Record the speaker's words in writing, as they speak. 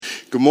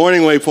Good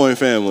morning, Waypoint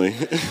family.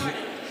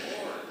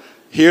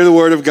 Hear the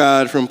word of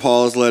God from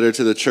Paul's letter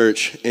to the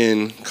church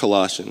in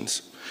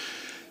Colossians.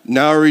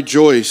 Now I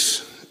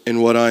rejoice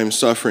in what I am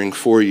suffering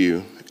for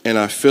you, and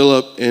I fill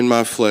up in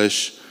my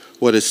flesh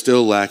what is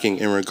still lacking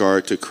in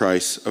regard to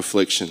Christ's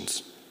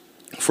afflictions,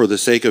 for the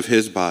sake of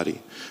his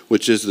body,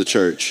 which is the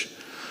church.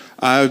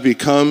 I have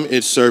become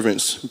its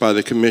servants by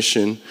the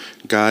commission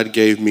God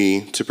gave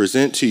me to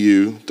present to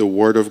you the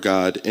word of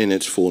God in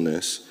its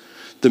fullness,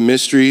 the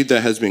mystery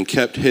that has been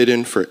kept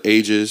hidden for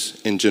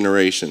ages and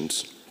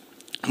generations,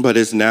 but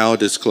is now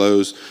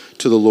disclosed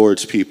to the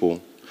Lord's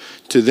people.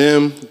 To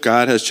them,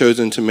 God has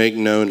chosen to make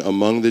known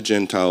among the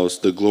Gentiles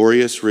the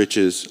glorious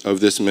riches of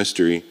this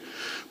mystery,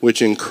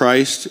 which in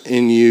Christ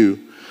in you,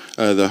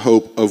 the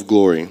hope of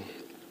glory.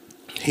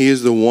 He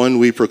is the one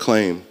we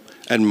proclaim,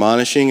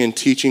 admonishing and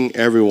teaching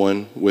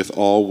everyone with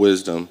all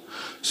wisdom,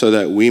 so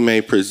that we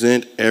may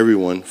present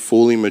everyone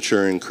fully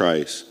mature in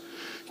Christ.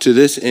 To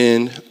this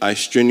end, I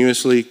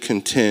strenuously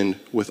contend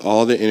with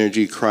all the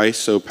energy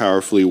Christ so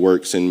powerfully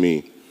works in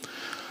me.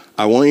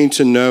 I want you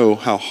to know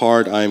how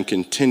hard I am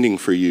contending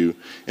for you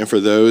and for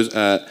those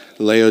at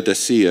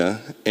Laodicea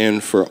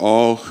and for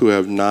all who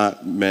have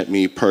not met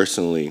me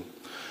personally.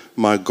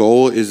 My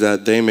goal is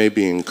that they may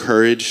be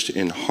encouraged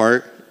in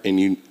heart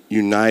and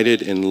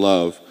united in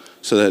love,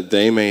 so that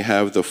they may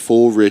have the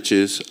full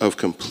riches of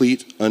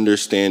complete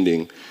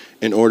understanding,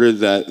 in order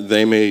that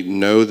they may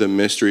know the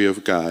mystery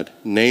of God,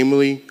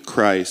 namely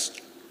Christ,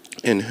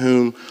 in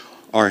whom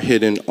are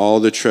hidden all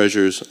the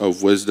treasures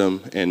of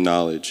wisdom and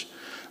knowledge.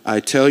 I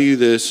tell you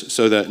this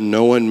so that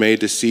no one may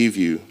deceive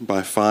you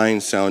by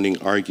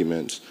fine-sounding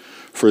arguments.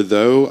 For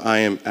though I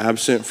am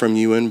absent from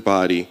you in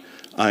body,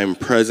 I am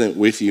present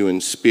with you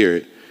in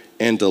spirit,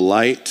 and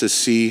delight to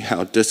see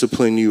how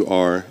disciplined you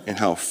are and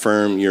how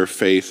firm your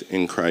faith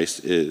in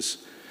Christ is.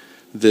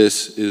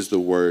 This is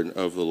the word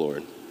of the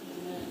Lord.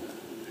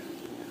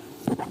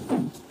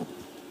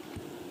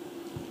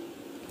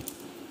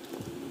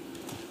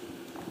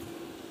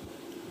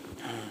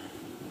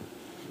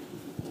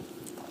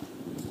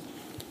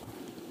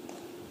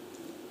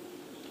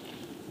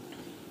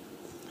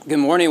 Good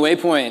morning,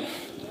 Waypoint.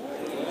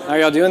 How are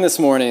y'all doing this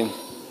morning?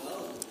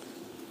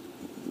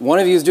 One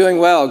of you is doing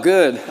well.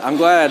 Good. I'm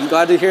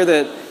glad to hear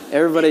that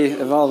everybody,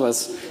 of all of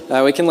us,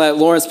 we can let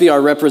Lawrence be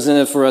our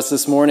representative for us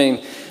this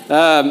morning.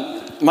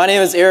 My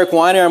name is Eric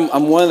Weiner.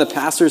 I'm one of the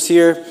pastors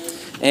here.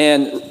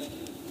 And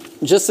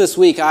just this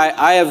week,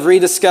 I have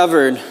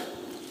rediscovered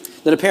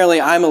that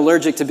apparently I'm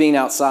allergic to being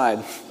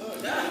outside.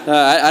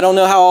 I don't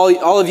know how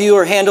all of you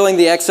are handling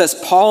the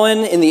excess pollen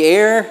in the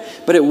air,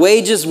 but it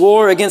wages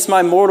war against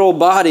my mortal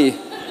body.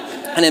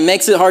 And it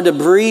makes it hard to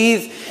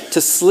breathe,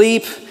 to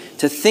sleep,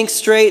 to think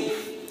straight.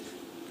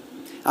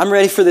 I'm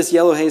ready for this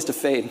yellow haze to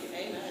fade.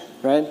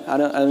 Right?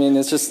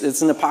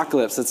 It's an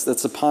apocalypse.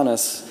 It's upon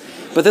us.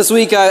 But this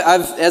week,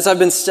 as I've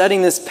been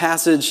studying this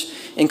passage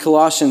in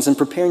Colossians and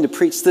preparing to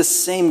preach this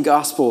same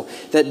gospel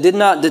that did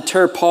not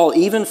deter Paul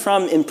even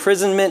from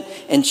imprisonment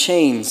and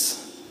chains.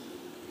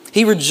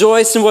 He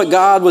rejoiced in what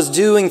God was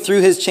doing through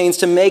his chains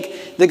to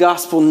make the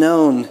gospel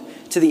known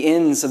to the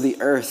ends of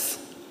the earth.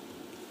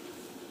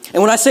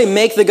 And when I say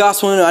make the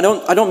gospel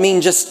known, I don't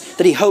mean just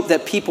that he hoped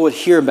that people would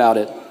hear about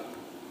it.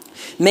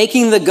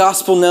 Making the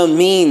gospel known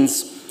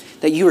means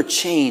that you are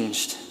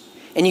changed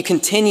and you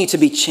continue to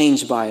be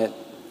changed by it.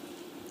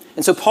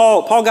 And so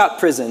Paul got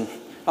prison.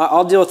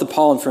 I'll deal with the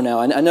pollen for now.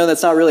 I know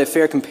that's not really a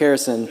fair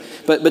comparison,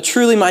 but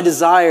truly my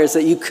desire is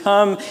that you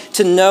come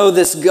to know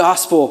this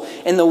gospel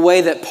in the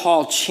way that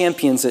Paul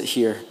champions it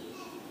here.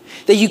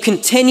 That you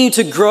continue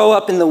to grow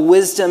up in the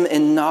wisdom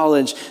and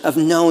knowledge of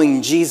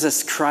knowing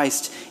Jesus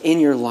Christ in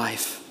your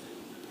life.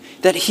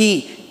 That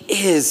he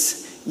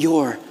is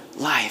your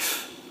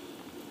life.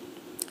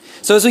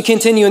 So as we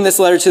continue in this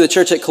letter to the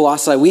church at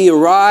Colossae, we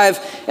arrive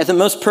at the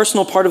most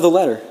personal part of the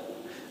letter.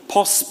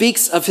 Paul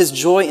speaks of his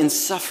joy in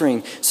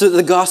suffering so that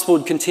the gospel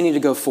would continue to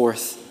go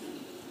forth.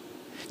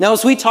 Now,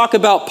 as we talk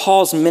about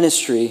Paul's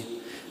ministry,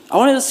 I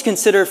want us to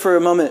consider for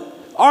a moment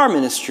our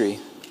ministry.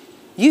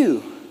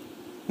 You,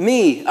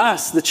 me,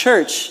 us, the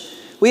church.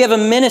 We have a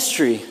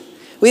ministry.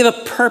 We have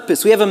a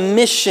purpose. We have a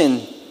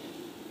mission.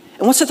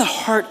 And what's at the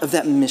heart of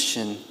that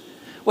mission?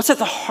 What's at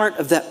the heart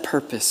of that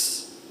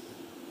purpose?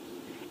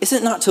 Is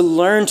it not to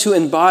learn to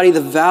embody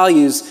the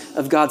values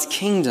of God's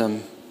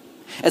kingdom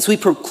as we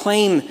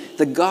proclaim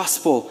the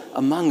gospel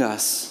among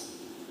us?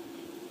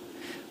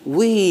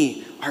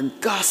 We are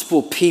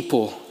gospel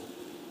people.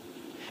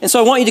 And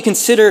so I want you to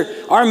consider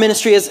our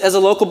ministry as a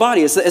local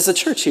body, as a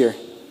church here.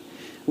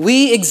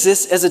 We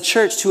exist as a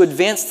church to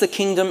advance the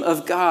kingdom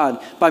of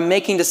God by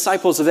making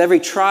disciples of every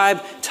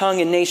tribe,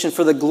 tongue, and nation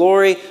for the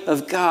glory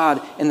of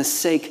God and the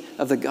sake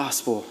of the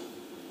gospel.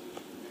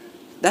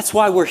 That's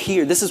why we're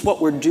here. This is what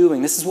we're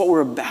doing. This is what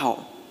we're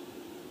about.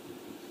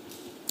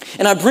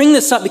 And I bring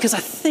this up because I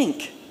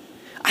think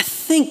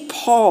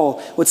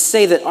Paul would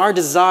say that our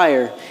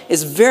desire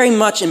is very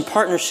much in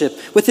partnership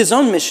with his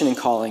own mission and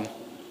calling.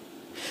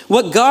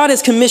 What God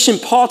has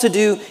commissioned Paul to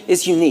do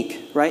is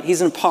unique, right?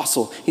 He's an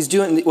apostle. He's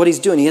doing what he's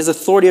doing. He has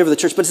authority over the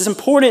church. But it's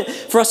important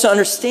for us to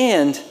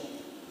understand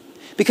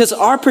because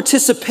our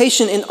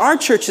participation in our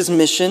church's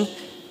mission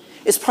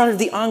is part of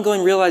the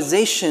ongoing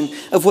realization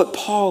of what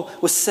Paul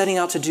was setting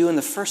out to do in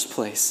the first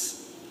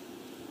place.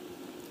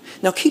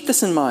 Now keep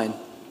this in mind.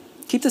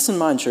 Keep this in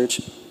mind,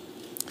 church.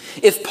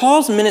 If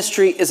Paul's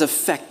ministry is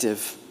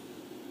effective,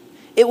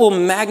 it will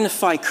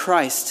magnify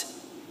Christ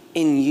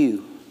in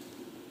you.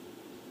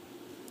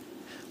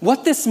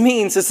 What this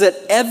means is that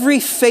every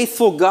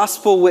faithful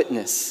gospel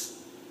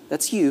witness,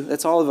 that's you,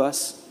 that's all of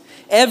us,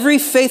 every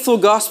faithful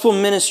gospel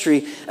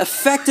ministry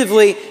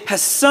effectively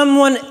has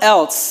someone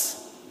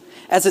else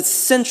as its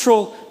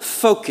central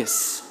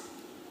focus.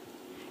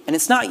 And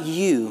it's not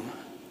you,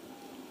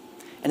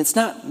 and it's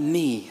not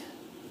me,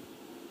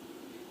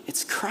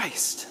 it's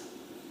Christ.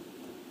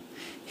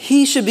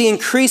 He should be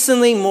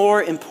increasingly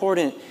more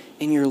important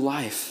in your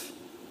life.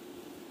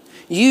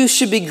 You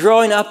should be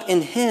growing up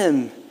in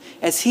Him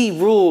as He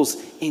rules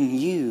in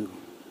you.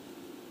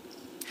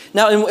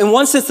 Now, in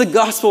one sense, the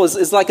gospel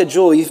is like a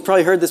jewel. You've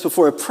probably heard this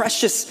before, a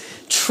precious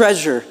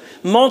treasure,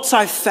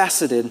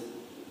 multifaceted.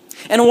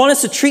 And I want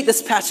us to treat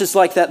this passage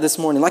like that this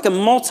morning, like a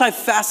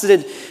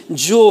multifaceted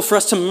jewel for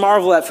us to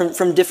marvel at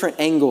from different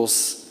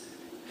angles.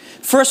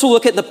 First, we'll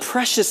look at the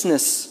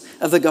preciousness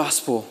of the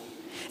gospel.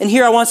 And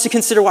here I want us to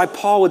consider why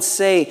Paul would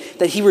say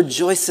that he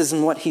rejoices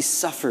in what he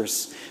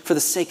suffers for the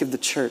sake of the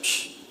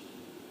church.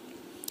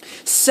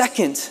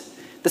 Second,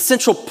 the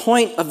central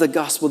point of the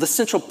gospel, the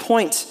central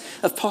point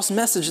of Paul's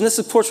message. And this,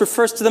 of course,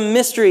 refers to the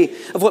mystery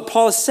of what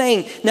Paul is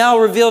saying, now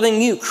revealed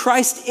in you,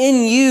 Christ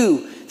in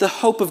you, the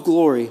hope of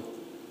glory.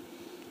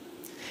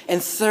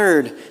 And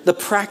third, the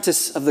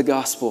practice of the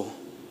gospel.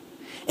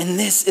 And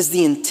this is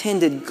the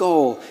intended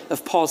goal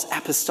of Paul's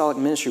apostolic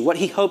ministry, what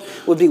he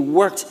hoped would be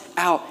worked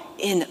out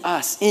in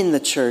us, in the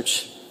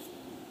church.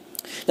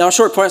 Now,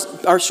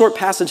 our short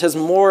passage has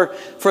more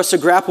for us to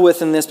grapple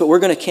with in this, but we're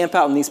going to camp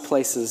out in these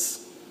places.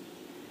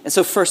 And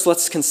so first,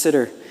 let's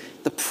consider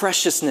the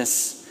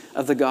preciousness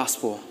of the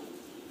gospel.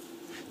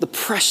 The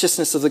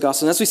preciousness of the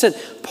gospel. And as we said,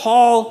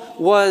 Paul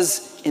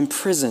was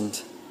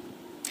imprisoned.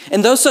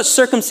 And those such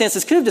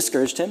circumstances could have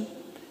discouraged him.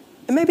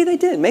 And maybe they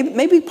did.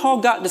 Maybe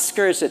Paul got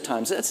discouraged at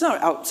times. It's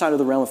not outside of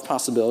the realm of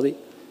possibility.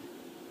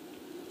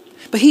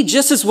 But he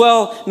just as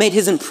well made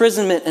his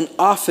imprisonment an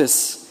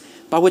office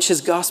by which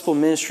his gospel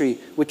ministry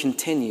would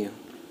continue.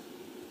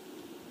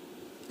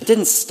 It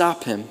didn't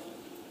stop him.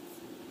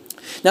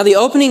 Now, the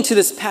opening to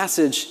this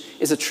passage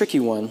is a tricky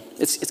one.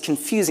 It's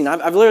confusing.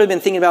 I've literally been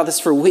thinking about this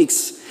for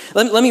weeks.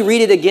 Let me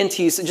read it again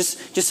to you,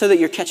 just so that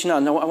you're catching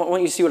on. I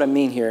want you to see what I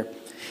mean here.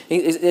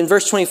 In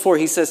verse 24,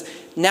 he says,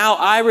 "Now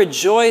I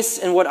rejoice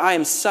in what I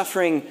am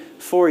suffering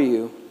for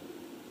you,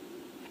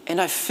 and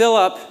I fill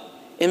up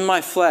in my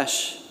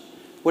flesh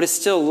what is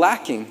still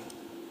lacking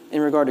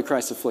in regard to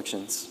Christ's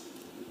afflictions,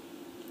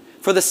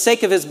 for the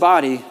sake of His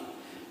body,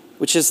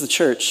 which is the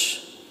church."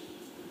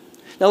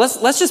 Now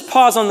let's just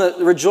pause on the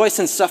rejoice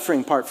in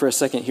suffering part for a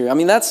second here. I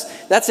mean,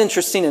 that's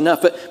interesting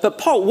enough. But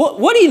Paul,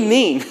 what do you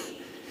mean?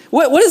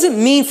 What does it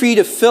mean for you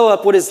to fill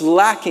up what is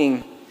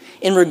lacking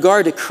in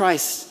regard to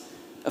Christ's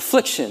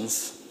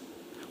afflictions?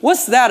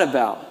 What's that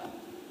about?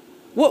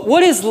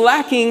 What is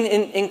lacking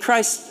in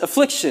Christ's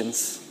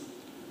afflictions?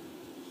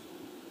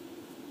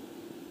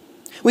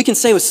 We can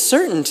say with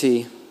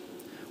certainty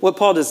what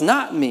Paul does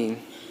not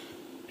mean,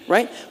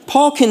 right?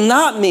 Paul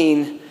cannot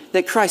mean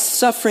that Christ's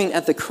suffering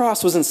at the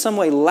cross was in some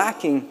way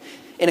lacking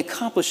in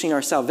accomplishing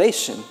our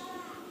salvation.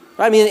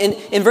 Right? I mean,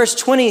 in verse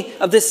 20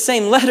 of this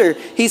same letter,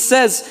 he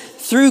says,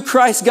 "Through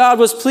Christ, God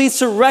was pleased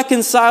to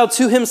reconcile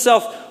to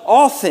Himself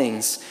all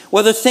things,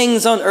 whether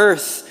things on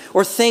earth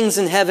or things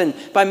in heaven,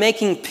 by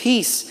making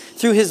peace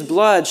through His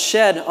blood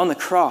shed on the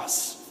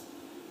cross."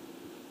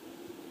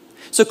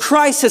 So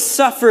Christ has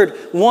suffered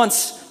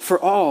once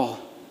for all.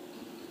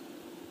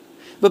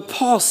 But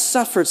Paul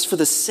suffers for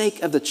the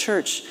sake of the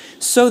church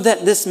so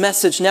that this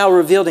message now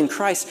revealed in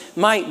Christ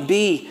might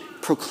be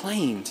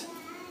proclaimed,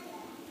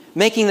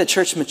 making the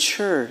church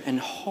mature and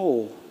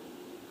whole.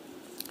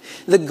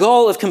 The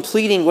goal of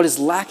completing what is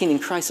lacking in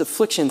Christ's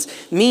afflictions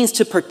means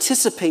to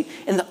participate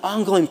in the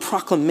ongoing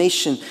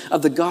proclamation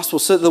of the gospel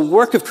so that the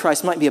work of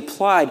Christ might be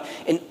applied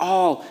in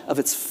all of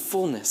its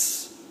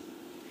fullness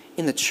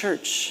in the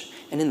church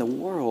and in the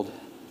world.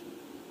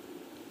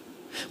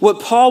 What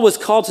Paul was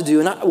called to do,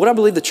 and what I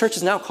believe the church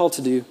is now called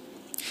to do,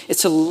 is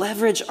to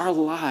leverage our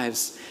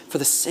lives for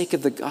the sake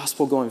of the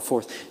gospel going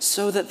forth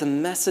so that the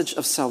message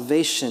of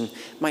salvation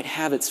might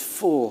have its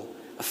full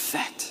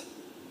effect.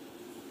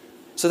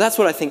 So that's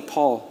what I think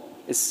Paul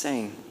is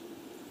saying.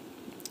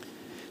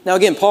 Now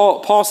again,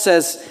 Paul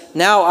says,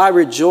 "Now I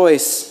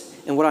rejoice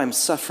in what I'm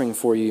suffering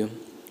for you."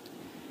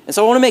 And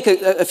so I want to make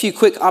a few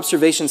quick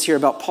observations here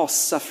about Paul's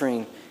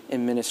suffering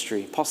in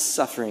ministry. Paul's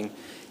suffering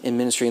in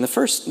ministry. And the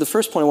first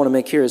point I want to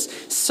make here is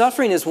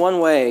suffering is one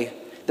way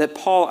that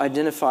Paul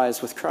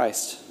identifies with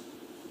Christ.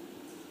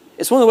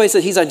 It's one of the ways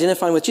that he's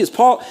identifying with Jesus.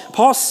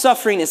 Paul's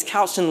suffering is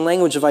couched in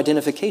language of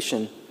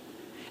identification.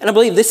 And I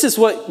believe this is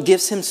what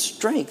gives him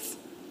strength.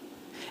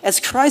 As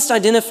Christ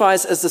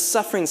identifies as the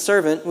suffering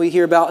servant we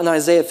hear about in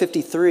Isaiah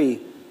 53,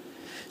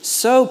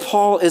 so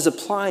Paul is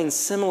applying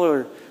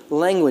similar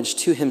language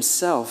to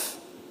himself.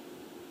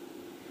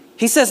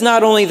 He says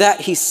not only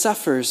that he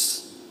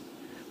suffers,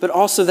 but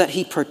also that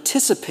he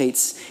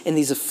participates in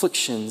these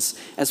afflictions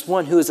as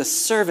one who is a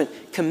servant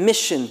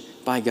commissioned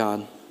by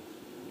God.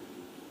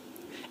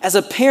 As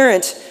a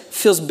parent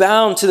feels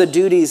bound to the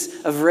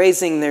duties of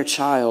raising their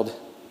child,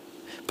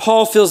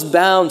 Paul feels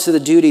bound to the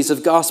duties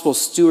of gospel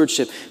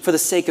stewardship for the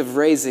sake of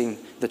raising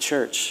the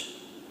church.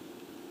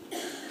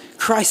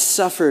 Christ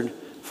suffered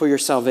for your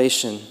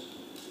salvation.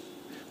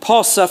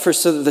 Paul suffers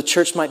so that the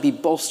church might be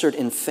bolstered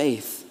in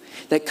faith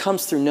that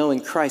comes through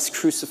knowing Christ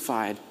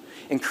crucified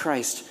and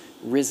Christ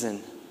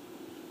risen.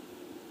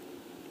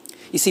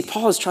 You see,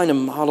 Paul is trying to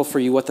model for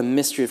you what the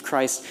mystery of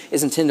Christ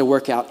is intended to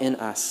work out in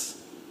us.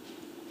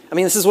 I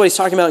mean, this is what he's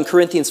talking about in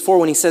Corinthians 4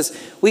 when he says,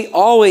 we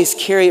always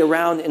carry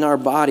around in our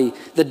body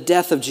the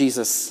death of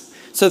Jesus,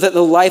 so that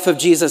the life of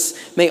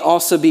Jesus may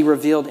also be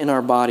revealed in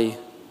our body.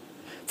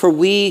 For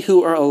we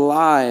who are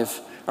alive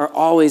are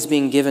always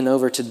being given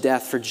over to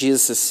death for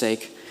Jesus'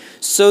 sake,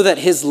 so that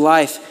his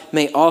life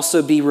may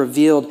also be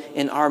revealed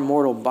in our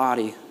mortal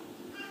body.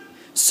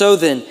 So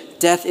then,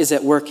 death is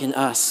at work in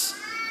us,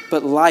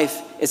 but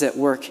life is at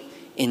work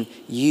in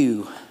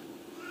you.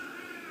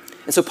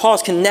 And so Paul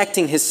is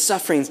connecting his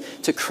sufferings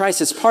to Christ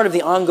as part of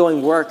the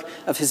ongoing work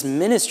of his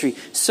ministry,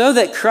 so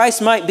that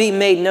Christ might be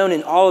made known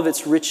in all of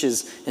its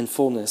riches and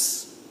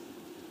fullness.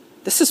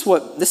 This is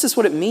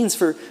what it means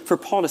for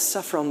Paul to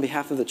suffer on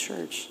behalf of the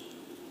church.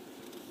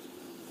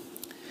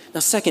 Now,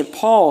 second,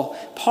 Paul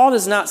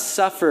does not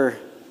suffer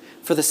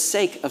for the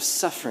sake of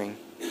suffering.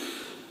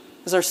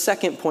 This is our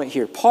second point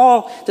here.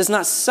 Paul does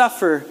not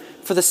suffer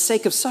for the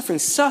sake of suffering.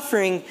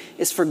 Suffering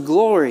is for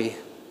glory,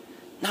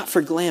 not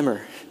for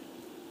glamour.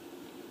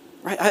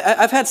 Right?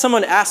 I've had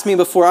someone ask me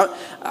before,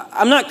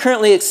 I'm not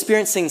currently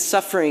experiencing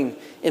suffering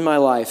in my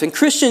life, and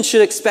Christians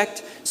should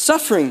expect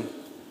suffering.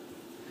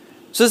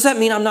 So does that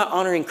mean I'm not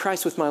honoring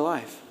Christ with my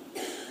life?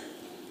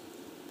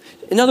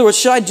 In other words,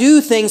 should I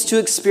do things to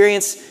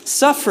experience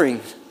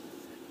suffering?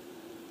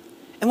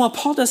 And while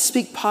Paul does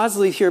speak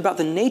positively here about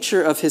the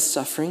nature of his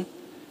suffering,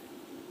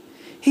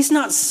 he's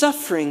not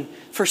suffering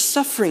for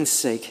suffering's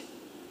sake.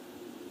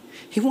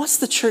 He wants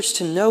the church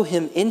to know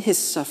him in his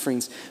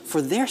sufferings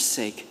for their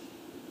sake.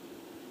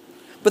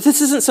 But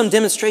this isn't some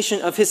demonstration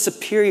of his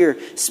superior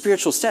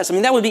spiritual status. I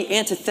mean, that would be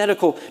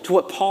antithetical to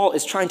what Paul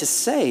is trying to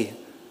say.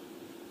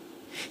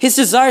 His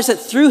desire is that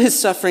through his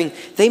suffering,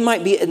 they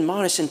might be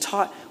admonished and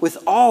taught with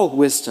all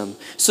wisdom,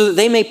 so that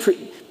they may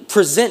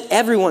present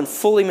everyone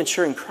fully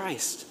mature in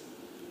Christ.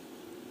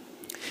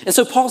 And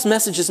so Paul's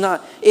message is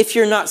not, if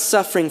you're not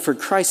suffering for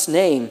Christ's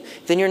name,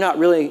 then you're not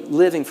really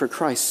living for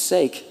Christ's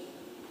sake.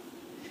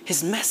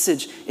 His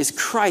message is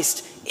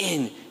Christ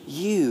in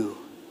you,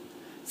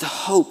 the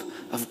hope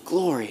of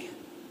glory.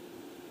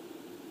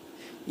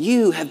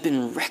 You have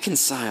been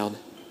reconciled.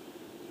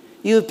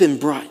 You have been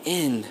brought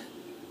in.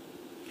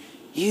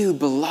 You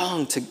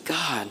belong to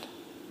God.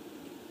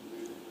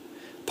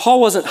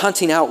 Paul wasn't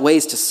hunting out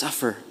ways to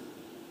suffer.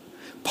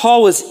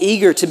 Paul was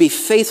eager to be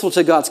faithful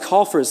to God's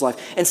call for his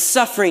life, and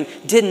suffering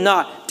did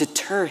not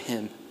deter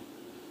him.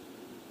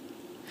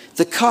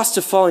 The cost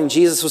of following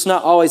Jesus was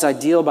not always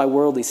ideal by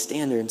worldly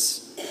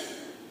standards,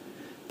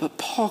 but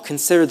Paul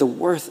considered the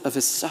worth of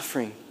his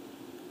suffering.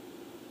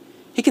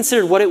 He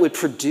considered what it would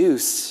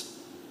produce,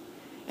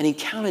 and he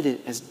counted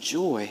it as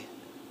joy.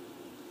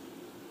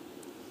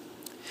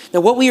 Now,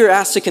 what we are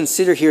asked to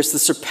consider here is the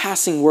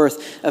surpassing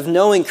worth of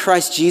knowing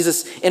Christ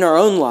Jesus in our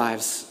own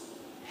lives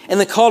and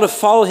the call to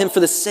follow him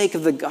for the sake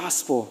of the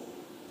gospel.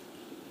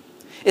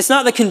 It's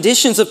not the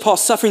conditions of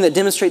Paul's suffering that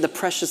demonstrate the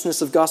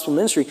preciousness of gospel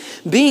ministry.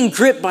 Being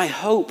gripped by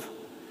hope,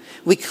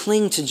 we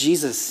cling to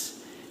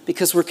Jesus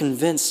because we're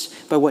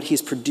convinced by what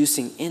he's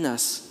producing in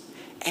us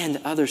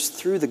and others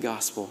through the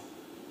gospel.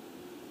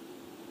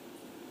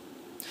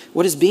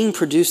 What is being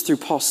produced through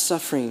Paul's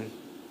suffering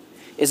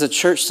is a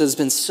church that has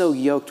been so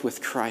yoked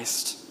with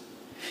Christ,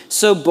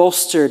 so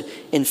bolstered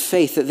in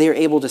faith that they are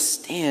able to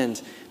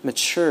stand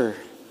mature,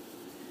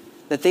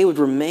 that they would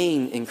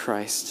remain in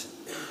Christ,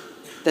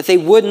 that they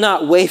would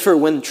not waver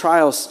when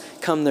trials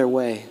come their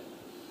way,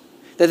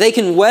 that they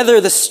can weather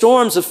the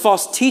storms of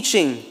false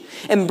teaching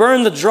and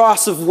burn the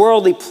dross of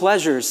worldly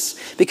pleasures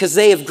because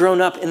they have grown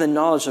up in the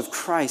knowledge of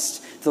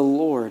Christ the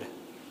Lord.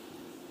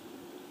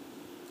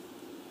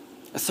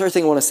 A third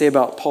thing I want to say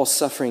about Paul's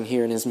suffering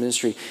here in his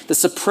ministry, the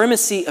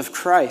supremacy of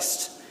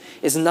Christ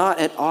is not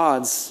at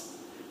odds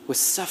with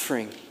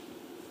suffering.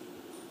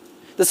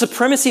 The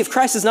supremacy of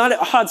Christ is not at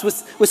odds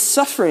with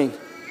suffering.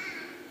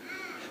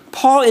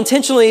 Paul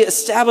intentionally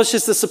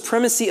establishes the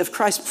supremacy of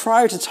Christ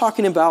prior to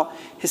talking about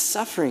his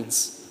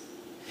sufferings.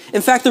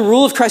 In fact, the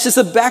rule of Christ is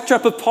the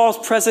backdrop of Paul's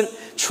present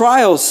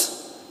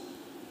trials.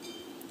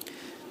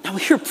 Now,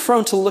 we are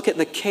prone to look at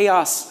the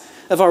chaos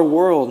of our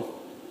world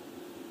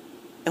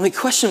and we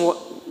question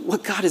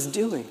what God is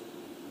doing.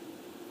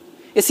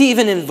 Is he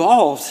even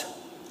involved?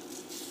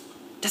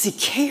 Does he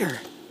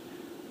care?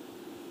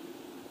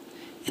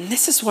 And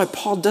this is why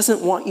Paul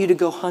doesn't want you to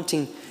go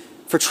hunting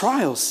for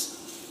trials.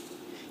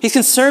 He's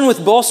concerned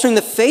with bolstering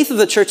the faith of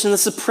the church and the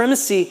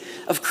supremacy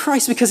of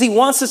Christ because he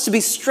wants us to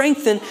be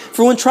strengthened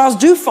for when trials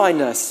do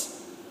find us.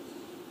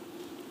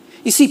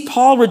 You see,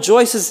 Paul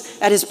rejoices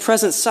at his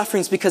present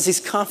sufferings because he's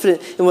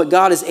confident in what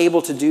God is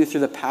able to do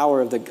through the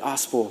power of the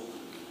gospel.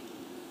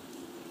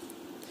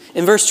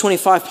 In verse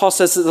 25, Paul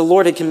says that the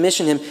Lord had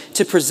commissioned him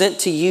to present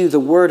to you the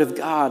word of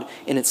God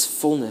in its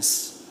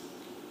fullness.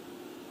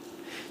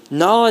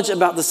 Knowledge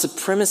about the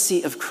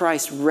supremacy of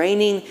Christ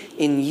reigning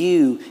in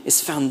you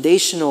is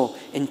foundational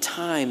in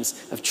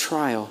times of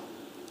trial.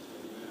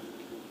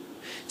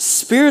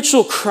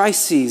 Spiritual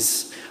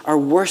crises are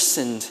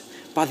worsened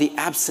by the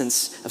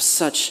absence of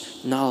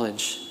such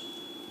knowledge.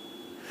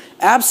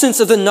 Absence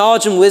of the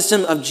knowledge and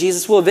wisdom of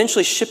Jesus will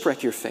eventually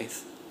shipwreck your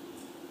faith.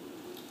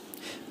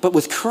 But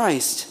with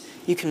Christ,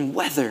 you can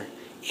weather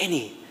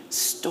any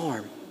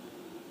storm.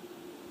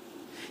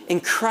 In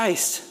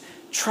Christ,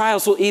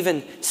 trials will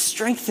even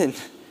strengthen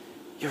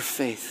your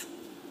faith.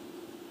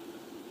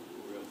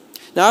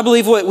 Now, I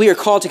believe what we are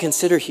called to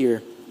consider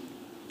here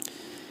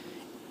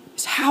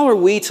is how are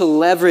we to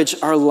leverage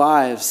our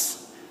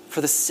lives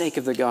for the sake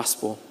of the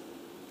gospel?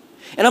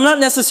 And I'm not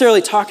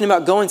necessarily talking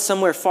about going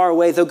somewhere far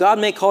away, though God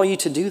may call you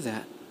to do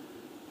that.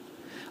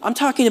 I'm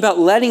talking about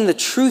letting the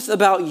truth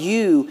about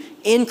you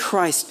in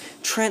Christ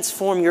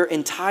transform your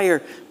entire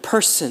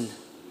person.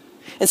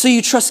 And so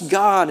you trust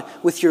God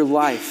with your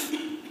life.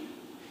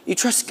 You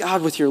trust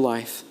God with your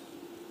life.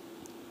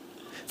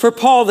 For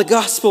Paul, the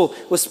gospel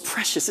was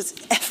precious. It's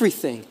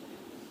everything.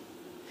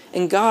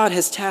 And God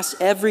has tasked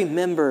every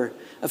member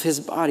of his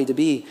body to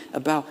be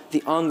about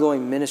the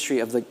ongoing ministry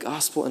of the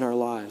gospel in our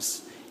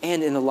lives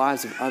and in the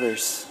lives of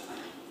others.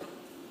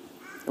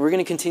 And we're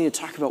going to continue to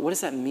talk about what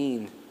does that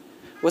mean?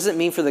 What does it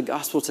mean for the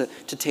gospel to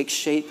take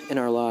shape in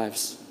our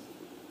lives?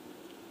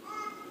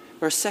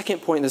 Our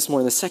second point this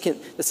morning, the second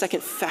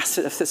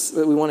facet of this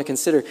that we want to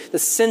consider, the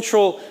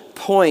central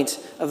point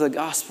of the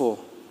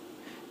gospel,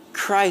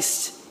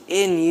 Christ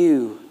in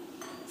you,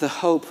 the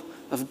hope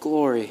of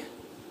glory.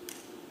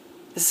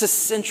 This is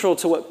central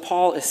to what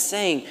Paul is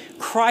saying.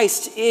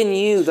 Christ in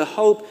you, the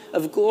hope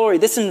of glory.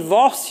 This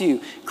involves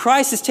you.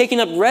 Christ is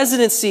taking up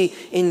residency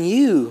in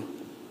you.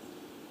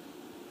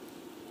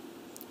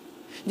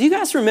 Do you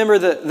guys remember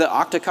the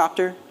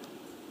octocopter?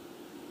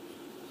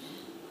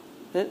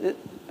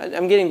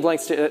 I'm getting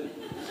blanks.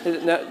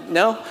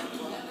 No?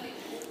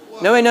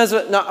 Nobody knows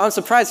what? No, I'm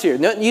surprised here.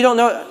 No, you don't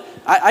know.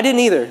 I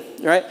didn't either,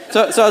 right?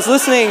 So I was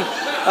listening.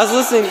 I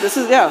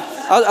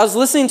was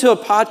listening to a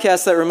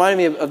podcast that reminded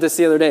me of this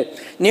the other day.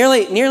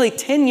 Nearly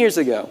 10 years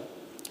ago,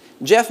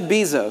 Jeff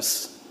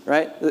Bezos,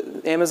 right?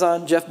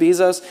 Amazon, Jeff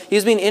Bezos, he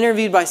was being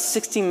interviewed by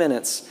 60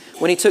 Minutes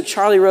when he took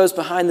Charlie Rose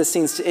behind the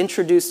scenes to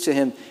introduce to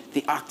him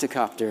the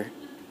octocopter.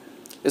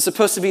 It's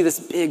supposed to be this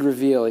big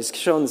reveal. He's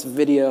showing this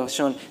video,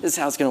 showing this is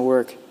how it's going to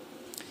work.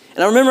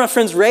 And I remember my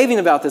friends raving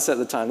about this at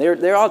the time. They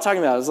were all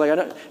talking about it. It was like, I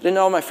didn't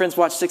know all my friends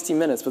watched 60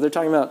 Minutes, but they're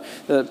talking about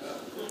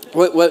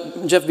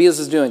what Jeff Bezos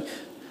is doing.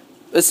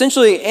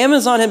 Essentially,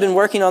 Amazon had been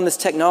working on this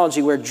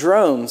technology where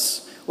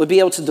drones would be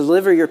able to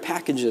deliver your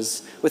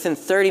packages within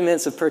 30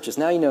 minutes of purchase.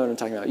 Now you know what I'm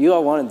talking about. You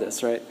all wanted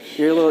this, right?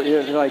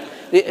 You're like,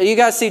 you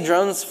guys see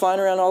drones flying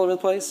around all over the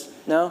place?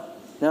 No?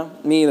 No?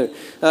 Me either.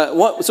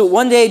 So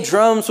one day,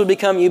 drones would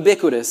become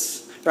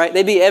ubiquitous, right?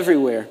 They'd be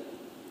everywhere.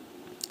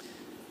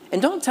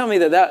 And don't tell me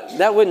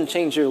that wouldn't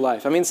change your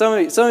life. I mean, some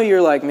of you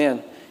are like,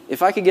 man,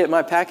 if I could get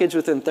my package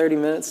within 30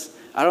 minutes,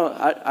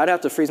 I'd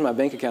have to freeze my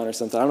bank account or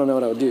something. I don't know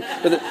what I would do.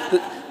 But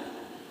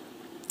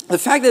the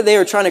fact that they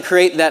were trying to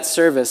create that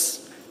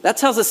service, that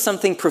tells us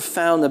something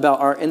profound about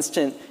our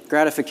instant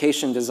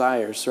gratification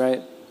desires,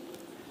 right?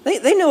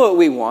 They know what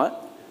we want.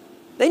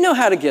 They know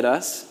how to get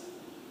us.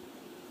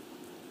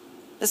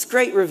 This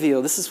great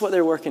reveal, this is what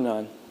they're working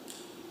on.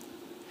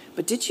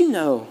 But did you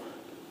know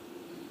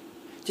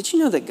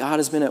that God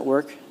has been at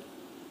work?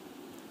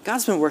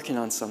 God's been working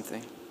on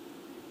something.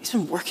 He's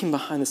been working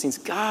behind the scenes.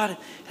 God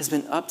has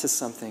been up to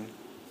something.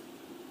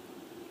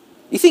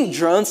 You think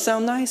drones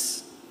sound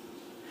nice?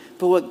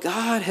 But what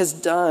God has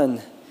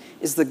done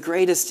is the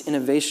greatest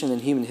innovation in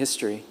human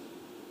history.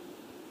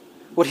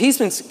 What he's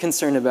been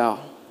concerned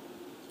about,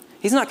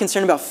 he's not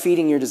concerned about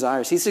feeding your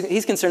desires.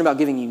 He's concerned about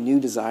giving you new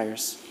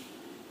desires.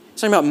 He's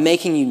talking about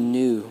making you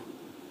new.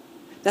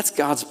 That's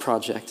God's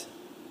project.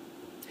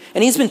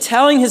 And he's been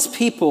telling his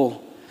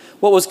people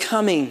what was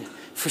coming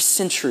for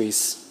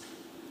centuries.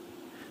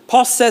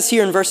 Paul says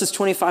here in verses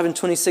 25 and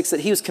 26 that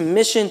he was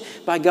commissioned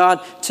by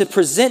God to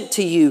present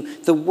to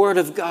you the word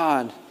of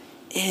God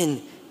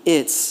in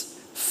its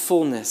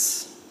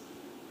fullness.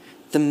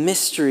 The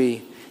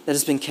mystery that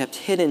has been kept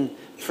hidden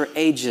for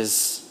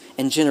ages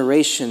and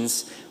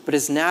generations, but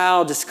is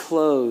now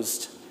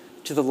disclosed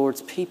to the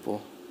Lord's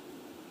people.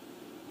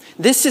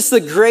 This is the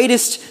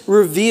greatest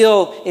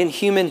reveal in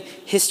human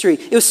history.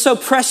 It was so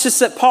precious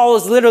that Paul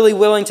was literally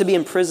willing to be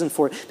imprisoned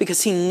for it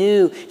because he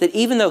knew that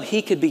even though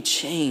he could be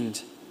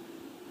chained,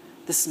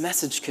 this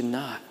message could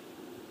not.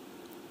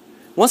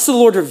 Once the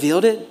Lord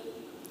revealed it,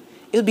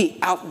 it would be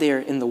out there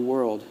in the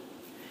world.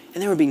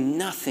 and there would be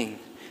nothing,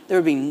 there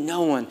would be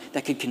no one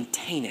that could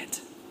contain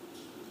it.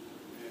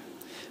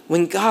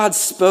 When God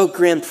spoke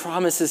grand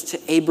promises to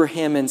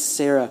Abraham and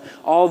Sarah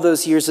all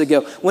those years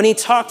ago, when he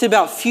talked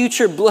about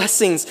future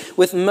blessings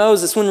with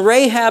Moses, when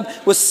Rahab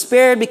was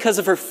spared because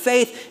of her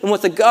faith in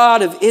what the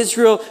God of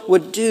Israel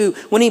would do,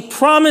 when he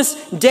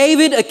promised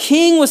David a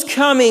king was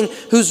coming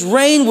whose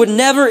reign would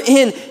never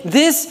end,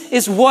 this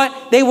is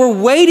what they were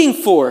waiting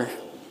for.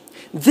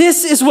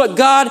 This is what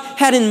God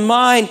had in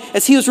mind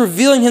as he was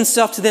revealing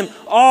himself to them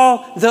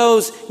all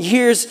those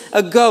years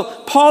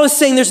ago. Paul is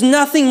saying there's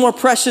nothing more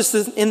precious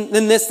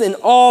than this in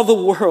all the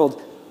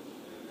world.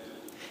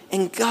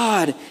 And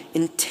God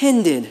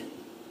intended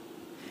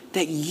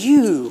that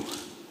you,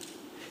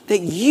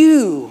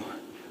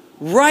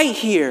 right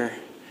here,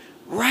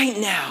 right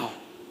now,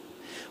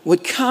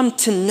 would come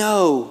to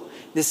know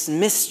this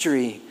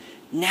mystery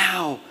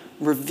now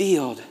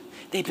revealed.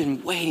 They've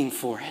been waiting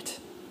for it.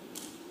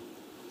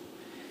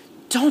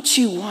 Don't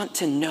you want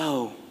to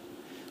know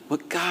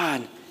what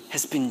God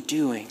has been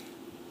doing?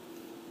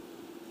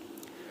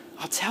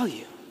 I'll tell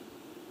you.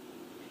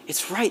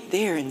 It's right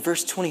there in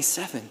verse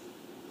 27.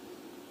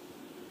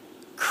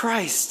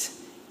 Christ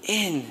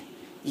in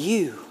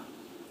you,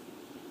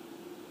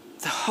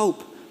 the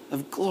hope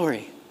of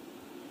glory.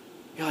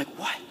 You're like,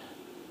 what?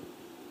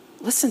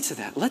 Listen to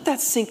that. Let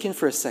that sink in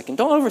for a second.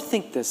 Don't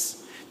overthink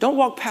this. Don't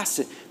walk past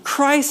it.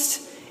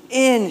 Christ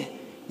in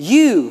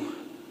you,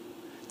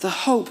 the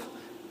hope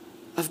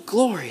of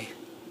glory.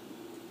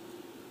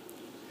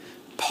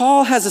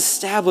 Paul has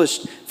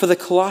established for the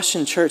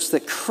Colossian church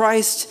that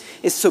Christ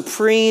is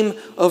supreme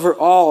over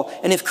all.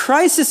 And if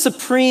Christ is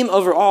supreme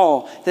over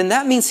all, then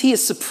that means he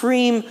is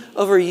supreme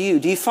over you.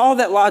 Do you follow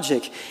that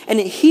logic? And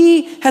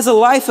he has a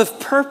life of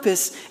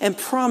purpose and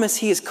promise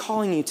he is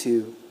calling you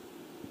to.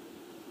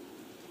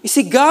 You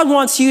see, God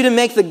wants you to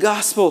make the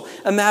gospel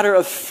a matter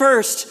of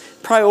first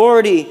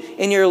priority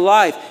in your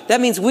life. That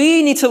means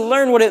we need to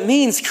learn what it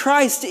means.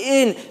 Christ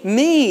in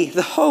me,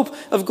 the hope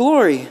of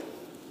glory.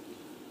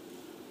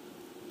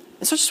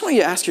 And so I just want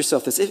you to ask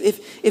yourself this.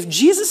 If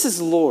Jesus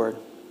is Lord,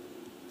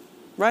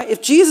 right?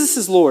 If Jesus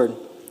is Lord,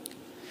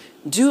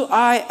 do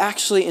I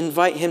actually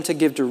invite him to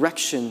give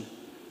direction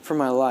for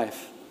my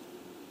life?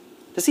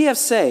 Does he have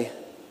say?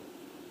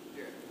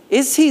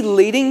 Is he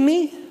leading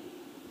me?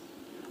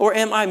 Or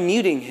am I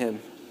muting him?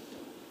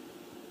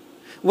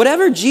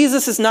 Whatever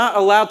Jesus is not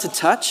allowed to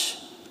touch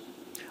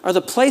are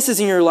the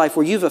places in your life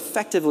where you've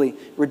effectively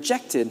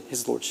rejected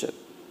his lordship.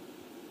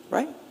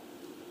 Right?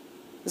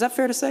 Is that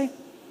fair to say?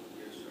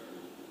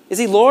 Is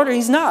he Lord or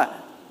he's not?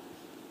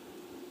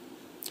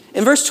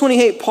 In verse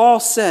 28, Paul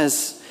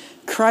says,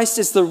 Christ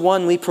is the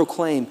one we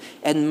proclaim,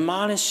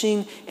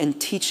 admonishing and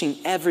teaching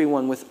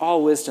everyone with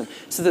all wisdom,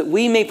 so that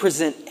we may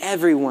present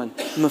everyone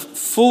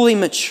fully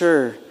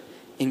mature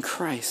in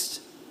Christ.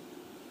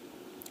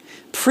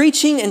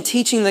 Preaching and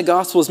teaching the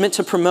gospel is meant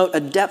to promote a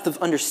depth of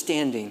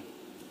understanding,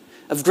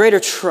 of greater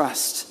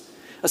trust,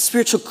 of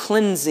spiritual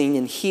cleansing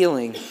and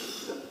healing.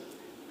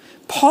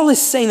 Paul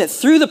is saying that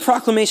through the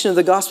proclamation of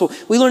the gospel,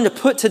 we learn to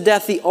put to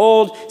death the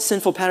old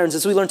sinful patterns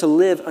as we learn to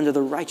live under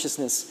the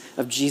righteousness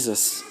of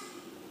Jesus.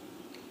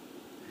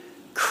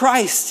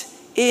 Christ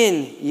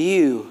in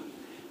you,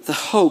 the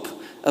hope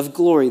of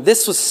glory.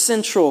 This was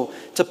central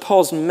to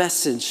Paul's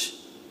message.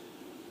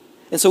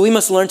 And so we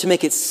must learn to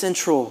make it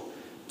central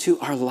to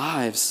our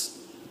lives.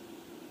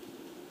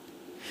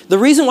 The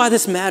reason why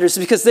this matters is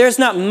because there's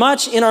not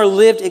much in our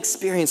lived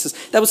experiences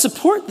that would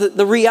support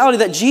the reality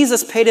that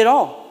Jesus paid it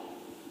all.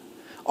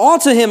 All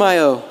to him I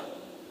owe.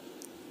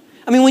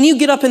 I mean, when you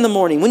get up in the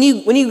morning, when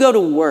you go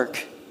to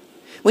work,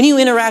 when you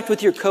interact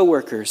with your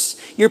coworkers,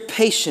 your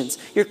patients,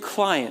 your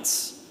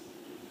clients,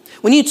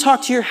 when you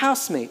talk to your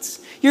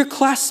housemates, your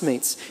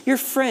classmates, your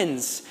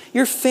friends,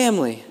 your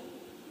family,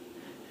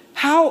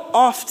 how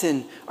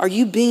often are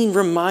you being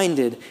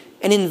reminded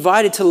and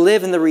invited to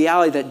live in the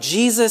reality that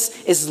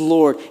Jesus is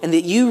Lord and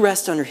that you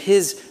rest under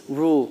his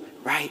rule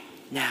right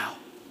now?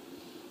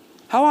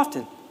 How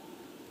often?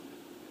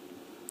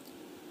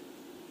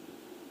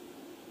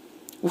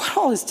 What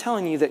Paul is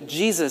telling you that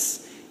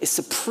Jesus is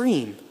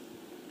supreme.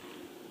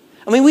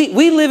 I mean,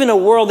 we live in a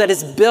world that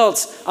is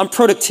built on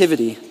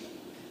productivity.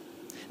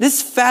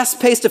 This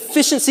fast-paced,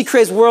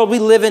 efficiency-crazed world we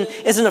live in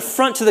is an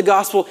affront to the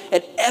gospel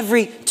at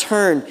every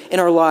turn in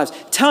our lives,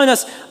 telling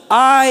us,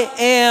 I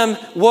am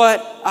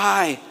what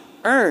I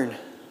earn.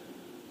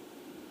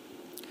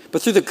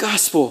 But through the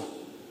gospel,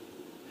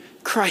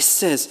 Christ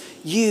says,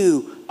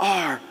 you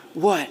are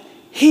what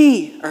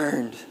he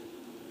earned.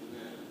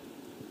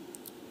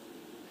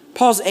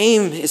 Paul's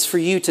aim is for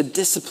you to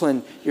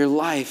discipline your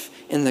life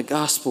in the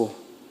gospel,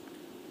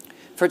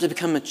 for it to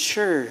become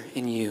mature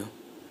in you.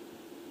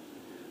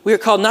 We are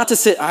called not to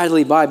sit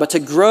idly by, but to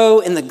grow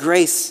in the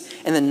grace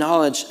and the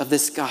knowledge of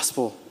this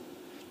gospel,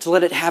 to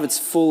let it have its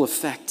full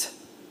effect.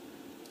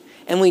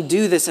 And we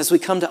do this as we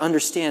come to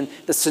understand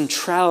the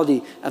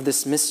centrality of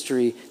this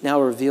mystery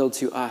now revealed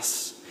to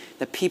us,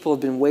 that people have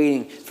been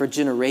waiting for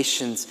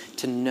generations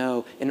to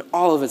know in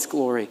all of its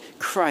glory.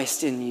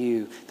 Christ in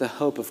you, the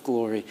hope of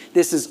glory.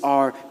 This is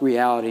our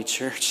reality,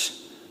 church.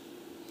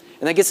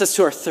 And that gets us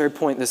to our third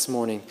point this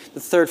morning, the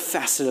third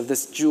facet of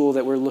this jewel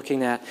that we're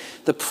looking at,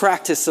 the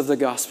practice of the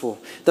gospel.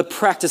 The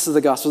practice of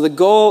the gospel, the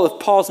goal of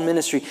Paul's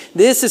ministry.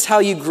 This is how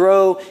you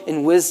grow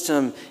in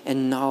wisdom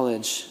and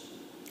knowledge.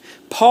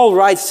 Paul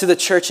writes to the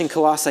church in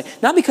Colossae,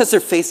 not because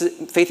their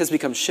faith has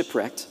become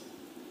shipwrecked.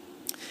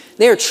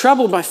 They are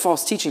troubled by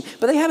false teaching,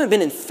 but they haven't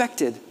been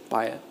infected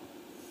by it.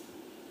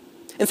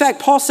 In fact,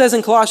 Paul says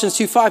in Colossians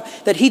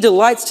 2:5 that he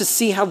delights to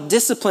see how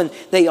disciplined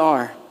they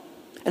are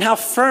and how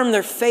firm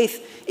their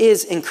faith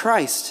is in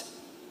Christ.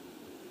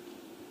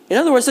 In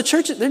other words, the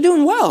church, they're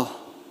doing well.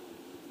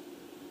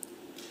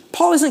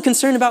 Paul isn't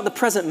concerned about the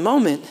present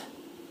moment.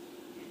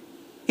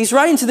 He's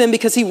writing to them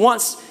because he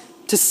wants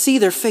to see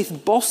their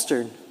faith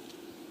bolstered.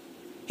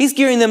 He's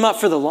gearing them up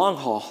for the long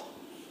haul.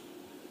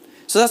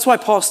 So that's why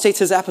Paul states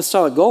his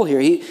apostolic goal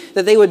here,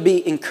 that they would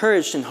be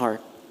encouraged in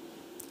heart,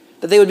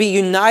 that they would be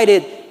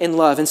united in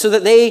love, and so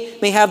that they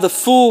may have the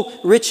full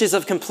riches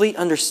of complete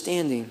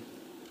understanding,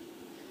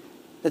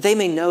 that they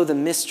may know the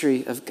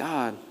mystery of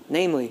God,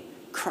 namely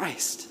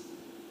Christ.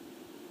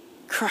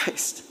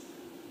 Christ.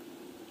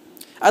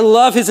 I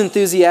love his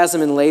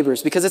enthusiasm and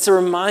labors because it's a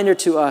reminder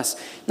to us,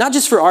 not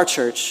just for our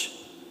church,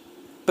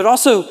 but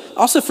also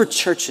for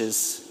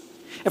churches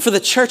and for the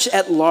church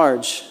at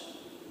large.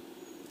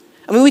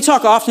 I mean, we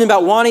talk often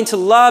about wanting to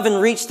love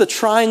and reach the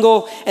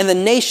triangle and the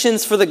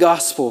nations for the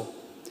gospel.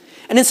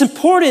 And it's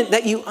important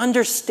that you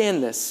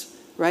understand this,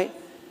 right?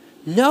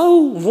 No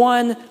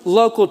one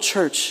local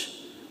church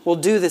will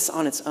do this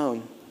on its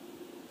own.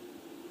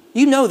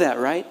 You know that,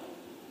 right?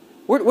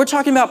 We're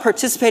talking about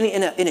participating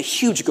in a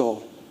huge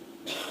goal.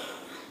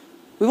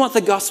 We want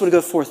the gospel to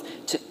go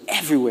forth to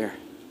everywhere.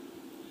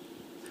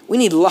 We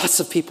need lots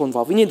of people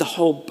involved. We need the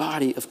whole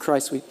body of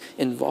Christ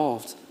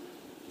involved.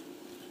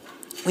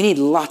 We need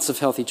lots of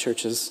healthy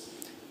churches.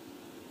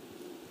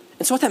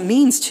 And so what that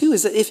means too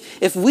is that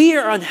if we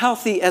are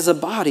unhealthy as a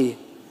body,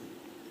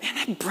 man,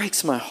 that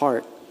breaks my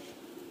heart.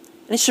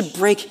 And it should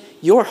break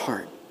your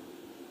heart.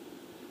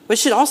 But it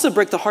should also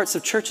break the hearts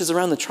of churches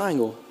around the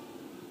triangle.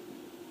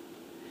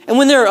 And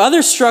when there are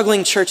other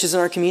struggling churches in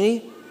our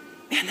community,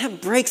 man,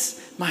 that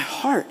breaks my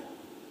heart.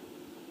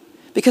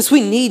 Because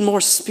we need more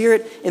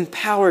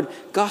Spirit-empowered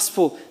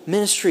gospel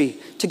ministry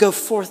to go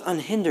forth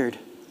unhindered.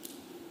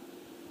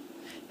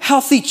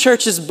 Healthy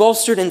churches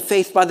bolstered in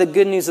faith by the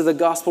good news of the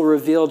gospel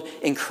revealed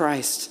in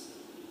Christ.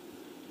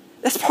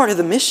 That's part of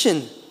the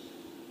mission.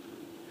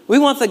 We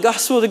want the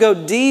gospel to go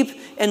deep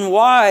and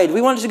wide.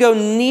 We want it to go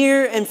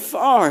near and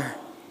far.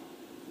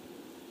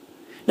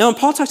 Now, when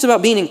Paul talks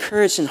about being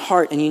encouraged in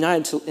heart and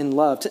united in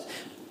love,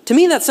 to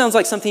me that sounds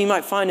like something you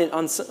might find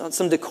on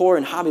some decor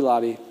in Hobby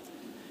Lobby.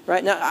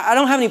 Right? Now, I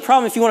don't have any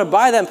problem if you want to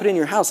buy that and put it in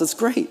your house. That's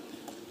great.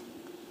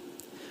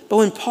 But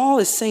when Paul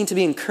is saying to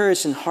be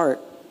encouraged in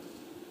heart,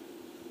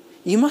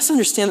 you must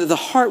understand that the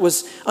heart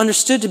was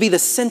understood to be the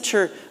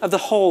center of the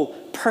whole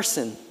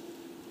person.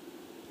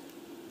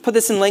 Put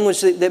this in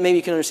language that maybe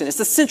you can understand. It's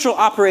the central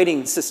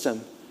operating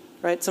system.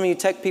 Right? Some of you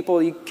tech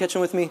people, you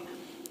catching with me?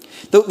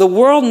 The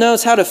world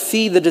knows how to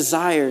feed the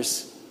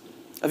desires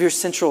of your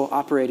central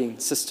operating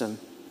system.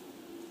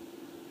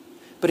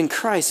 But in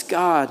Christ,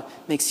 God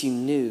makes you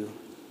new.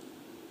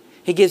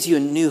 He gives you a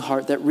new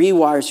heart that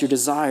rewires your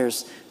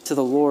desires to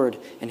the Lord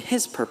and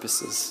His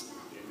purposes.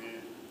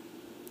 Amen.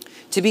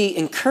 To be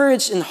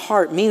encouraged in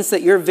heart means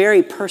that your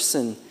very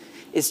person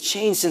is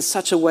changed in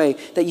such a way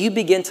that you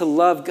begin to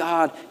love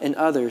God and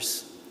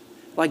others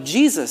like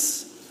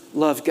Jesus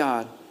loved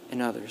God and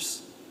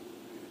others.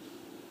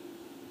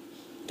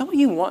 Don't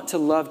you want to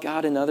love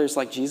God and others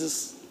like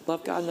Jesus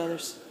loved God and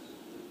others?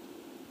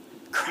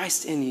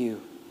 Christ in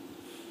you,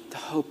 the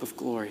hope of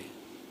glory.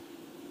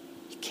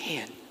 You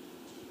can.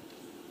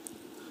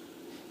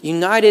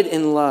 United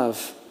in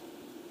love.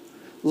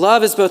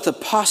 Love is both the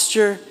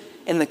posture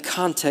and the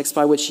context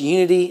by which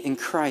unity in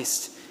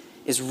Christ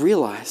is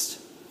realized.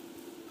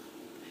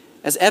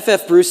 As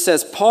F.F. Bruce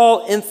says,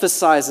 Paul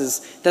emphasizes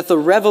that the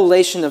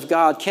revelation of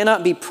God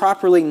cannot be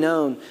properly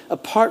known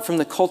apart from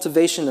the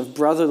cultivation of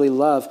brotherly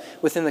love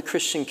within the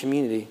Christian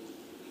community.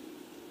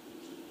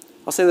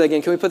 I'll say that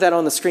again. Can we put that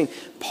on the screen?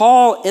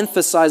 Paul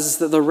emphasizes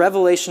that the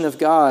revelation of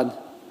God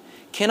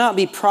cannot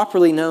be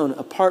properly known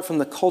apart from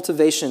the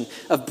cultivation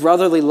of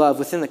brotherly love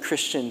within the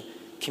Christian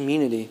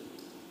community.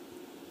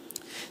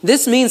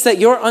 This means that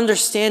your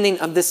understanding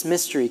of this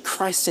mystery,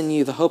 Christ in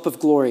you, the hope of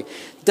glory,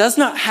 does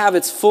not have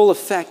its full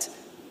effect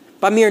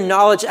by mere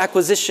knowledge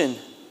acquisition.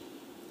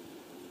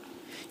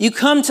 You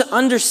come to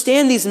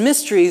understand these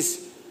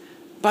mysteries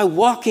by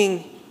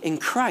walking in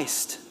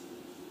Christ.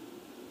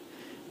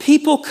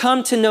 People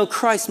come to know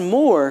Christ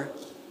more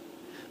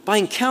by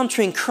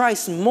encountering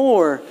Christ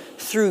more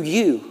through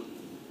you.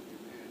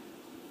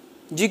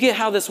 Do you get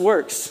how this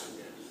works?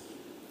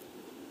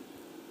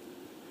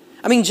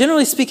 I mean,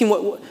 generally speaking,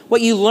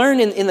 what you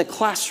learn in the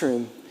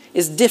classroom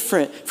is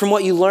different from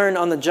what you learn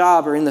on the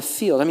job or in the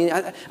field. I mean,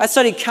 I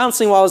studied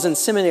counseling while I was in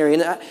seminary,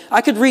 and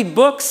I could read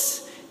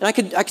books, and I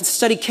could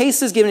study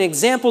cases, giving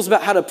examples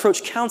about how to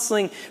approach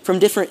counseling from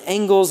different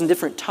angles and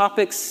different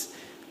topics.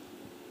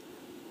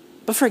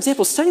 But for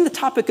example, studying the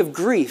topic of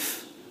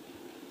grief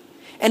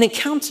and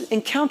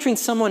encountering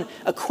someone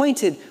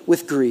acquainted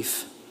with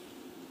grief,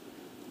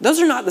 those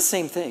are not the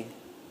same thing.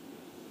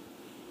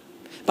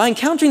 By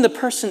encountering the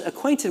person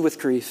acquainted with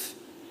grief,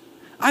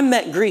 I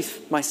met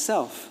grief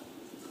myself.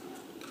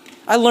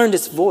 I learned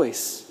its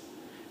voice.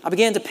 I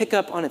began to pick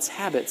up on its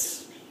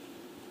habits.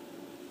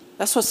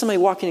 That's what somebody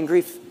walking in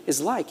grief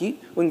is like.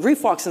 When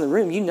grief walks in the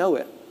room, you know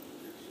it.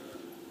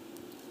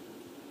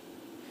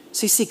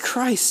 So you see,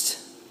 Christ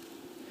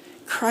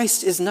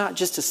is not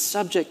just a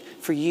subject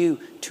for you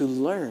to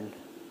learn.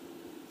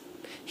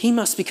 He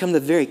must become the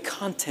very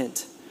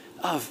content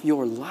of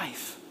your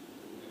life.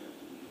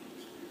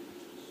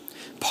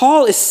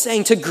 Paul is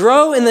saying to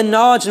grow in the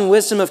knowledge and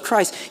wisdom of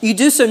Christ, you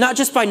do so not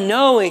just by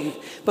knowing,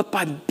 but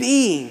by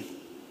being,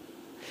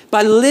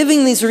 by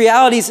living these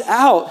realities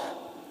out.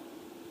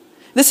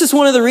 This is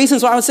one of the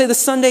reasons why I would say the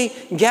Sunday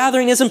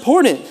gathering is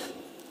important.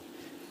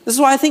 This is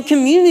why I think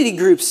community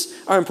groups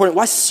are important,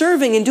 why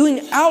serving and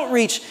doing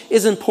outreach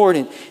is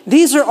important.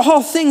 These are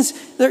all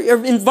things that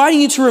are inviting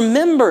you to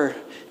remember,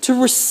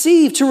 to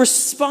receive, to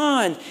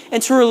respond,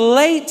 and to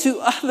relate to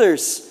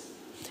others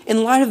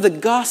in light of the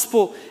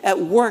gospel at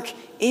work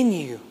in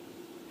you.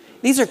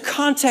 These are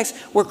contexts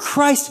where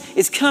Christ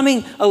is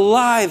coming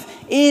alive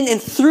in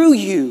and through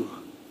you.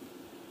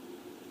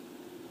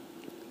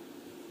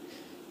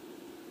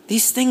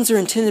 These things are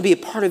intended to be a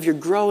part of your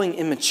growing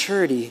in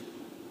maturity,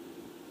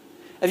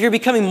 of your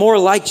becoming more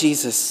like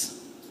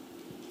Jesus.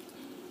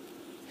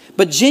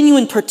 But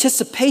genuine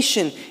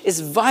participation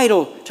is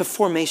vital to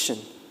formation.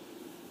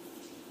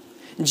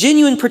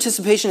 Genuine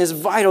participation is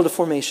vital to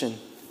formation.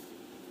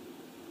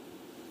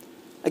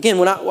 Again,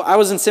 when I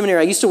was in seminary,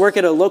 I used to work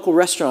at a local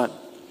restaurant.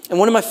 And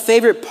one of my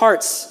favorite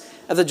parts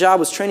of the job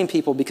was training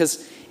people,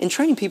 because in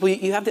training people,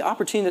 you have the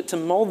opportunity to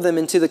mold them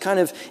into the kind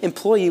of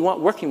employee you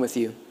want working with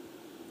you.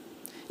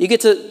 You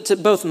get to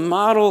both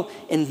model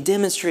and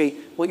demonstrate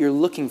what you're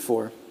looking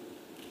for.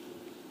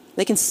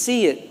 They can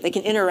see it. They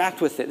can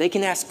interact with it. They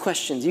can ask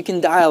questions. You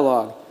can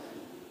dialogue.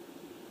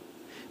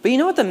 But you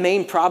know what the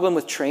main problem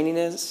with training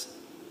is?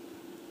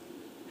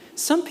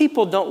 Some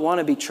people don't want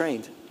to be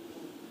trained.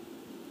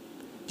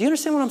 Do you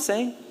understand what I'm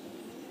saying?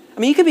 I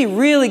mean, you could be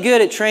really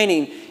good at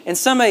training and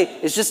somebody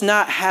is just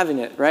not having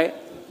it, right?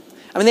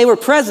 I mean, they were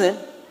present.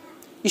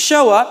 You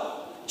show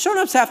up. Showing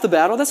up's half the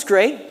battle. That's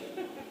great.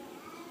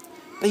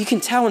 But you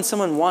can tell when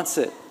someone wants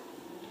it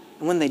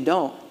and when they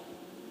don't.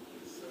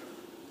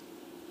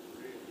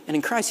 And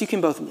in Christ, you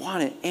can both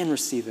want it and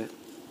receive it.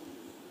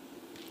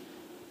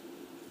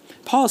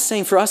 Paul is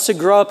saying for us to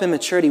grow up in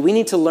maturity, we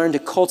need to learn to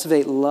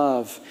cultivate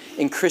love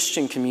in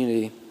Christian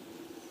community.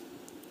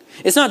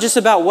 It's not just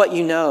about what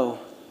you know.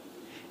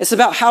 It's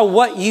about how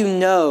what you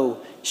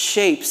know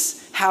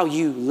shapes how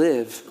you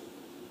live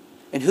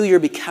and who you're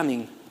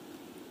becoming.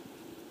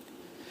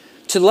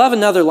 To love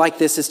another like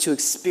this is to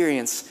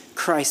experience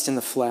Christ in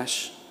the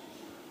flesh.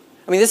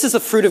 I mean, this is the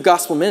fruit of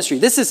gospel ministry.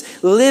 This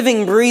is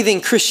living,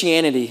 breathing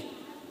Christianity.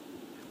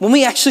 When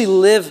we actually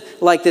live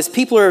like this,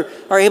 people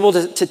are able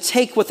to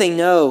take what they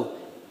know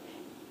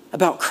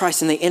about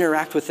Christ and they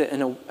interact with it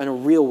in a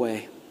real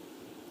way.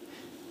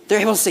 They're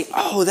able to say,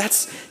 oh,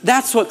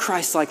 that's what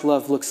Christ-like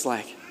love looks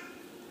like.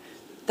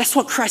 That's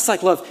what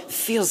Christ-like love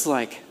feels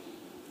like.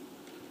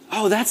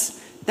 Oh,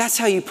 that's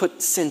how you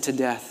put sin to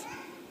death.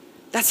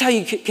 That's how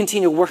you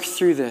continue to work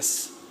through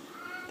this.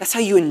 That's how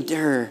you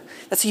endure.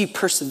 That's how you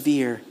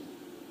persevere.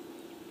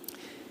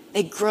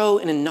 They grow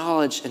in a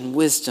knowledge and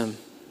wisdom.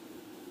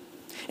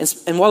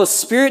 And while the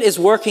Spirit is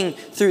working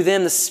through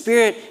them, the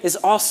Spirit is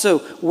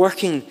also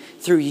working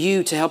through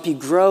you to help you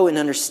grow in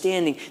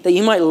understanding, that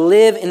you might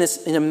live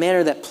in a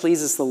manner that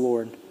pleases the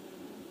Lord.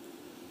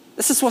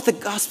 This is what the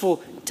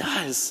gospel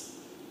does.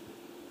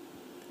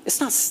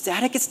 It's not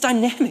static, it's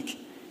dynamic.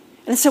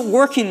 And it's at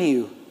work in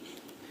you.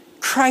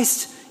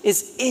 Christ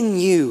is in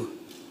you.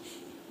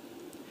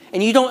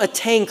 And you don't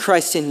attain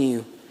Christ in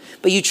you,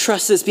 but you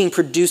trust that it's being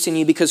produced in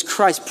you because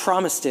Christ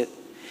promised it.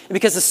 And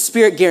because the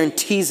Spirit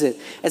guarantees it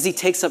as he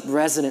takes up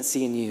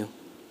residency in you.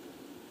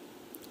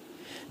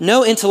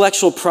 No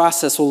intellectual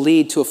process will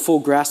lead to a full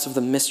grasp of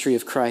the mystery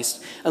of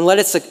Christ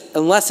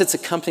unless it's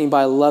accompanied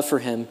by a love for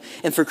him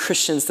and for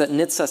Christians that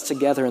knits us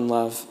together in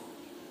love.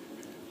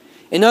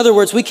 In other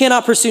words, we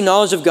cannot pursue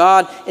knowledge of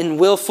God in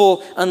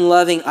willful,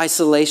 unloving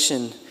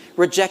isolation,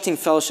 rejecting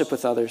fellowship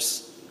with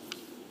others.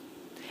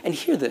 And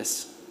hear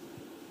this.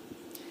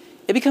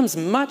 It becomes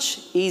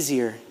much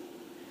easier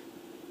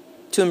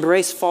to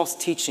embrace false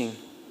teaching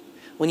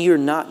when you are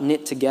not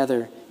knit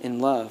together in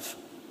love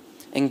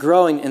and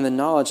growing in the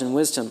knowledge and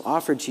wisdom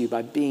offered to you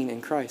by being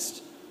in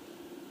Christ.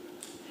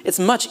 It's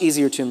much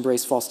easier to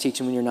embrace false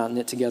teaching when you're not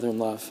knit together in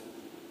love.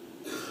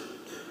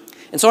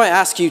 And so I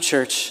ask you,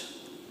 church,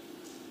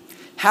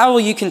 how will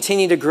you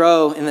continue to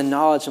grow in the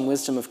knowledge and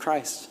wisdom of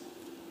Christ?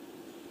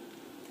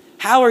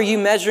 How are you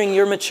measuring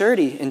your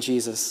maturity in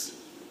Jesus?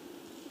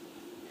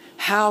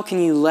 How can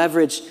you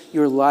leverage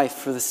your life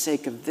for the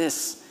sake of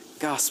this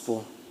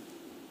gospel?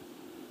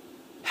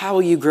 How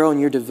will you grow in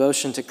your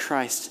devotion to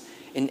Christ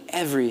in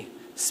every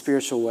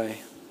spiritual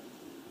way?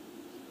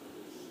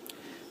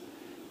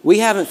 We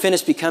haven't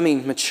finished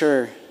becoming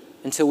mature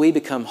until we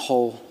become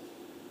whole.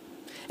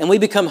 And we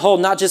become whole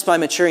not just by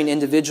maturing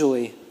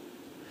individually,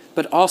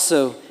 but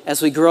also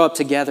as we grow up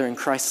together in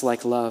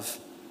Christ-like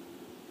love.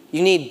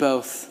 You need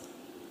both.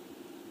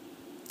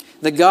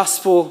 The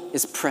gospel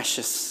is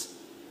precious,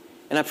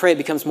 and I pray it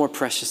becomes more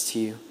precious to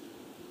you.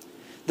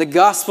 The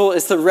gospel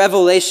is the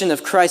revelation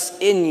of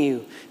Christ in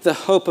you, the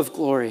hope of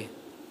glory.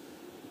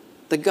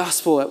 The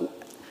gospel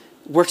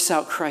works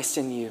out Christ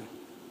in you.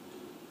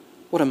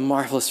 What a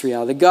marvelous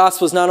reality. The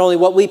gospel is not only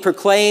what we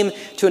proclaim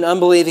to an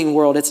unbelieving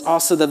world, it's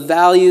also the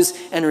values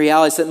and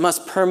realities that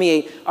must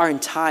permeate our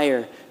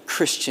entire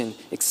Christian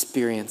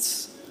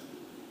experience.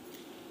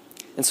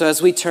 And so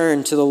as we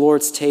turn to the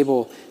Lord's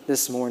table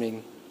this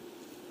morning,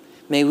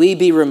 may we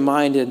be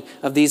reminded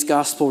of these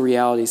gospel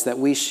realities that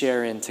we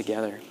share in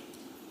together.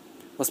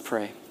 Let's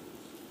pray.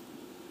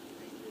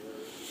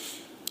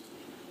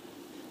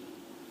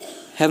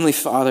 Heavenly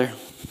Father,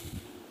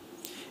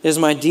 it is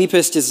my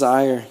deepest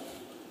desire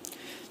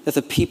that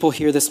the people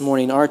here this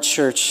morning, our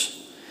church,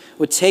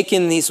 would take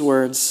in these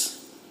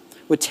words,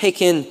 would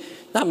take in,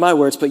 not my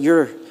words, but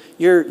your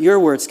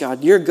words,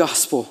 God, your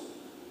gospel.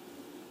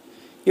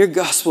 Your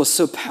gospel is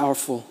so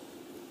powerful.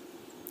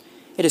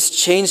 It has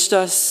changed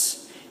us,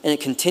 and it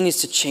continues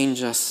to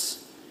change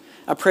us.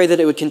 I pray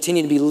that it would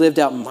continue to be lived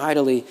out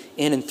mightily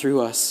in and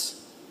through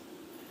us.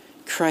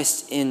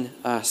 Christ in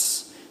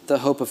us, the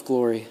hope of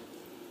glory.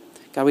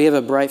 God, we have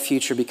a bright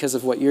future because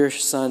of what your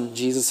Son,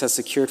 Jesus, has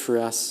secured for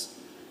us.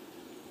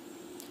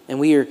 And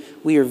we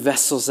are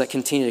vessels that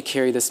continue to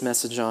carry this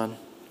message on.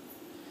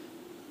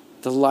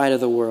 The light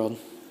of the world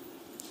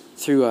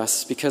through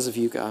us because of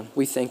you, God.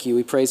 We thank you.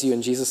 We praise you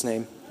in Jesus'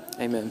 name.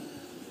 Amen.